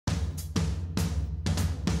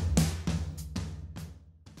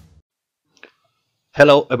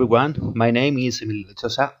Hello everyone, my name is Emilio,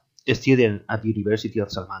 a student at the University of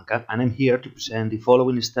Salamanca, and I'm here to present the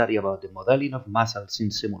following study about the modeling of muscles in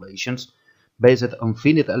simulations based on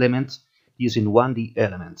finite elements using 1D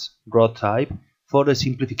elements, rod type, for the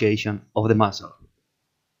simplification of the muscle.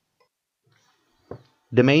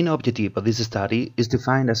 The main objective of this study is to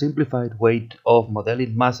find a simplified way of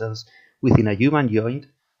modeling muscles within a human joint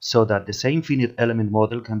so that the same finite element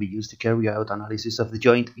model can be used to carry out analysis of the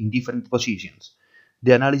joint in different positions.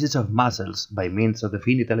 The analysis of muscles by means of the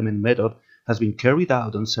finite element method has been carried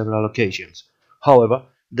out on several occasions. However,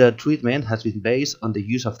 the treatment has been based on the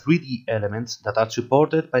use of 3D elements that are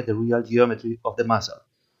supported by the real geometry of the muscle.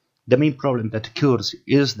 The main problem that occurs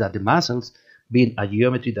is that the muscles, being a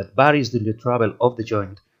geometry that varies in the travel of the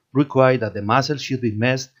joint, require that the muscle should be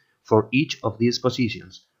measured for each of these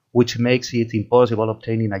positions, which makes it impossible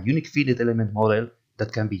obtaining a unique finite element model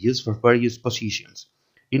that can be used for various positions.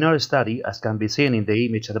 In our study, as can be seen in the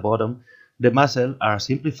image at the bottom, the muscles are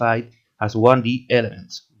simplified as 1D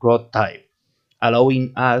elements, rod type,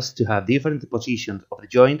 allowing us to have different positions of the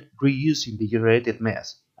joint reusing the generated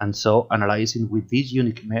mesh, and so analyzing with this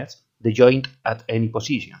unique mesh the joint at any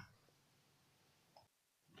position.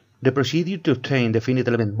 The procedure to obtain the finite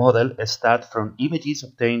element model starts from images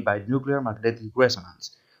obtained by nuclear magnetic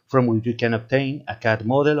resonance, from which we can obtain a CAD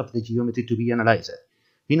model of the geometry to be analyzed.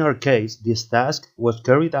 In our case, this task was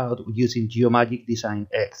carried out using GeoMagic Design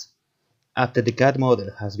X. After the CAD model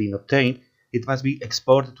has been obtained, it must be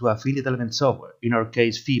exported to a finite element software, in our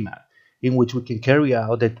case FEMA, in which we can carry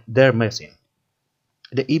out their meshing.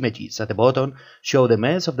 The images at the bottom show the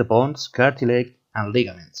mesh of the bones, cartilage, and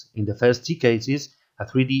ligaments. In the first two cases, a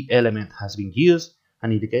 3D element has been used,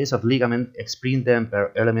 and in the case of ligament, sprint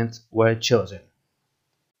damper elements were chosen.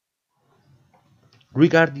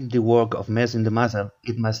 Regarding the work of meshing the muscle,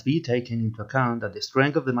 it must be taken into account that the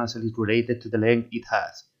strength of the muscle is related to the length it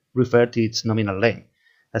has, referred to its nominal length.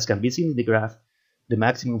 As can be seen in the graph, the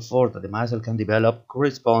maximum force that the muscle can develop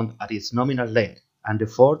corresponds at its nominal length, and the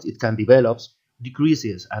force it can develop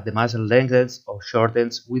decreases as the muscle lengthens or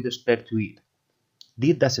shortens with respect to it.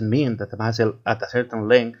 This doesn't mean that the muscle at a certain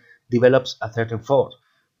length develops a certain force,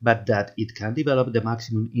 but that it can develop the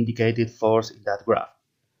maximum indicated force in that graph.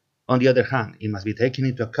 On the other hand, it must be taken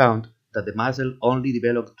into account that the muscle only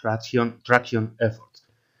develops traction efforts.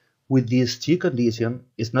 With these two conditions,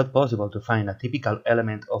 it's not possible to find a typical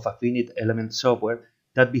element of a finite element software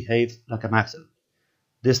that behaves like a muscle.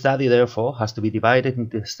 The study therefore has to be divided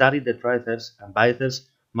into study the triceps and biceps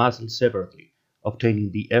muscles separately,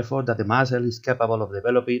 obtaining the effort that the muscle is capable of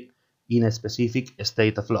developing in a specific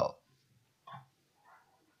state of flow.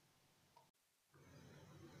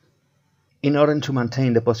 In order to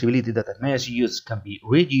maintain the possibility that a mesh used can be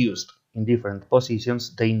reused in different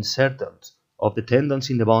positions, the insertions of the tendons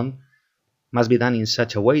in the bone must be done in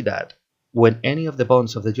such a way that, when any of the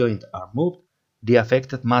bones of the joint are moved, the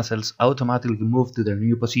affected muscles automatically move to their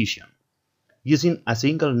new position. Using a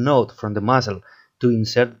single node from the muscle to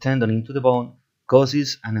insert the tendon into the bone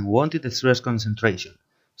causes an unwanted stress concentration,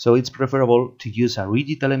 so it's preferable to use a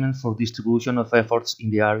rigid element for distribution of efforts in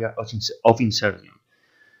the area of insertion.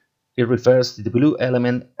 It refers to the blue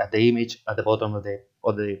element at the image at the bottom of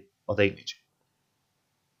the image.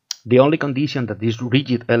 The only condition that this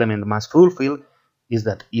rigid element must fulfill is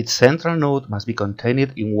that its central node must be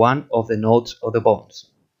contained in one of the nodes of the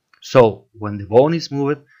bones. So, when the bone is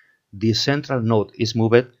moved, the central node is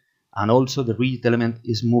moved, and also the rigid element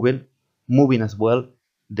is moving as well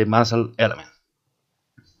the muscle element.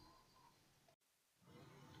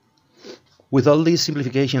 With all these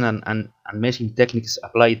simplification and meshing techniques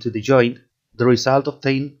applied to the joint, the results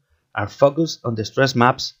obtained are focused on the stress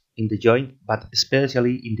maps in the joint, but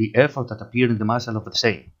especially in the effort that appear in the muscle of the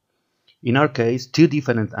same. In our case, two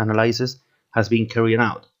different analyses has been carried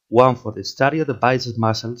out, one for the study of the biceps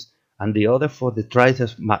muscles and the other for the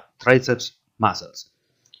triceps muscles.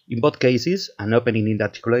 In both cases, an opening in the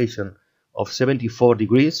articulation of 74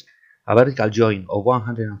 degrees, a vertical joint of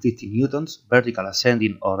 150 newtons, vertical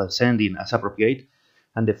ascending or ascending as appropriate,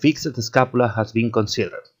 and the fixed scapula has been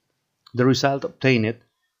considered. The result obtained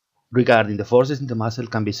regarding the forces in the muscle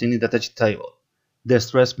can be seen in the attached table. The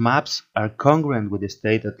stress maps are congruent with the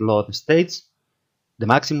stated load states, the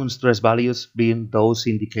maximum stress values being those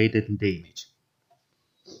indicated in the image.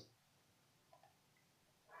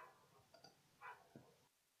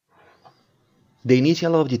 The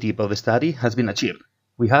initial objective of the study has been achieved.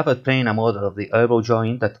 We have obtained a model of the elbow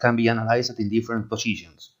joint that can be analyzed in different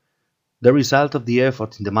positions. The result of the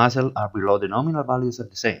efforts in the muscle are below the nominal values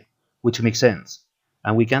of the same, which makes sense,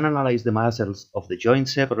 and we can analyze the muscles of the joint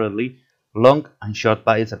separately, long and short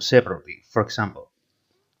biceps separately, for example.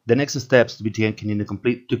 The next steps to be taken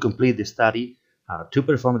to complete the study are to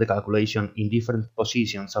perform the calculation in different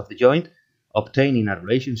positions of the joint, obtaining a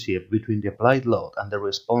relationship between the applied load and the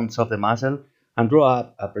response of the muscle, and draw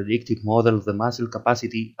up a predictive model of the muscle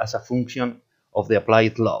capacity as a function of the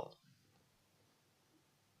applied load.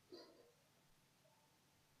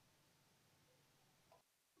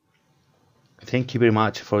 Thank you very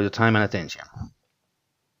much for your time and attention.